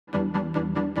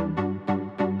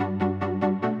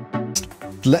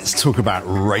let's talk about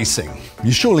racing.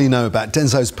 You surely know about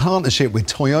DENSO's partnership with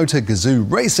Toyota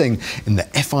Gazoo Racing in the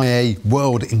FIA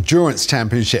World Endurance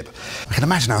Championship. I can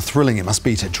imagine how thrilling it must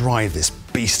be to drive this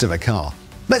beast of a car.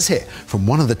 Let's hear from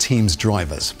one of the team's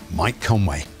drivers, Mike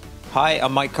Conway. Hi,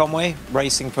 I'm Mike Conway,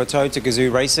 racing for Toyota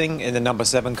Gazoo Racing in the number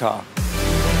 7 car.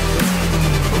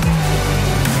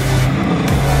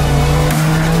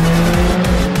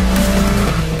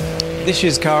 This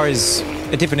year's car is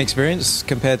a different experience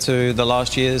compared to the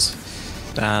last year's,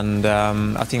 and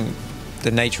I think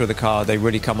the nature of the car, they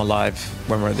really come alive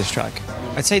when we're at this track.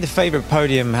 I'd say the favourite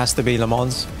podium has to be Le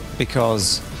Mans,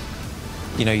 because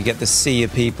you know, you get the sea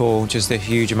of people, just a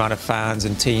huge amount of fans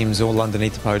and teams all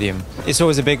underneath the podium. It's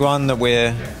always a big one that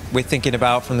we're thinking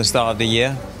about from the start of the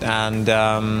year, and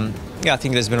yeah, I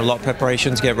think there's been a lot of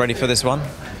preparation to get ready for this one.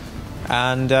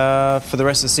 And for the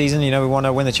rest of the season, you know, we want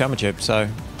to win the championship, so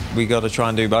we got to try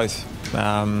and do both.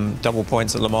 Double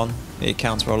points at Le Mans, it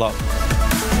counts for a lot.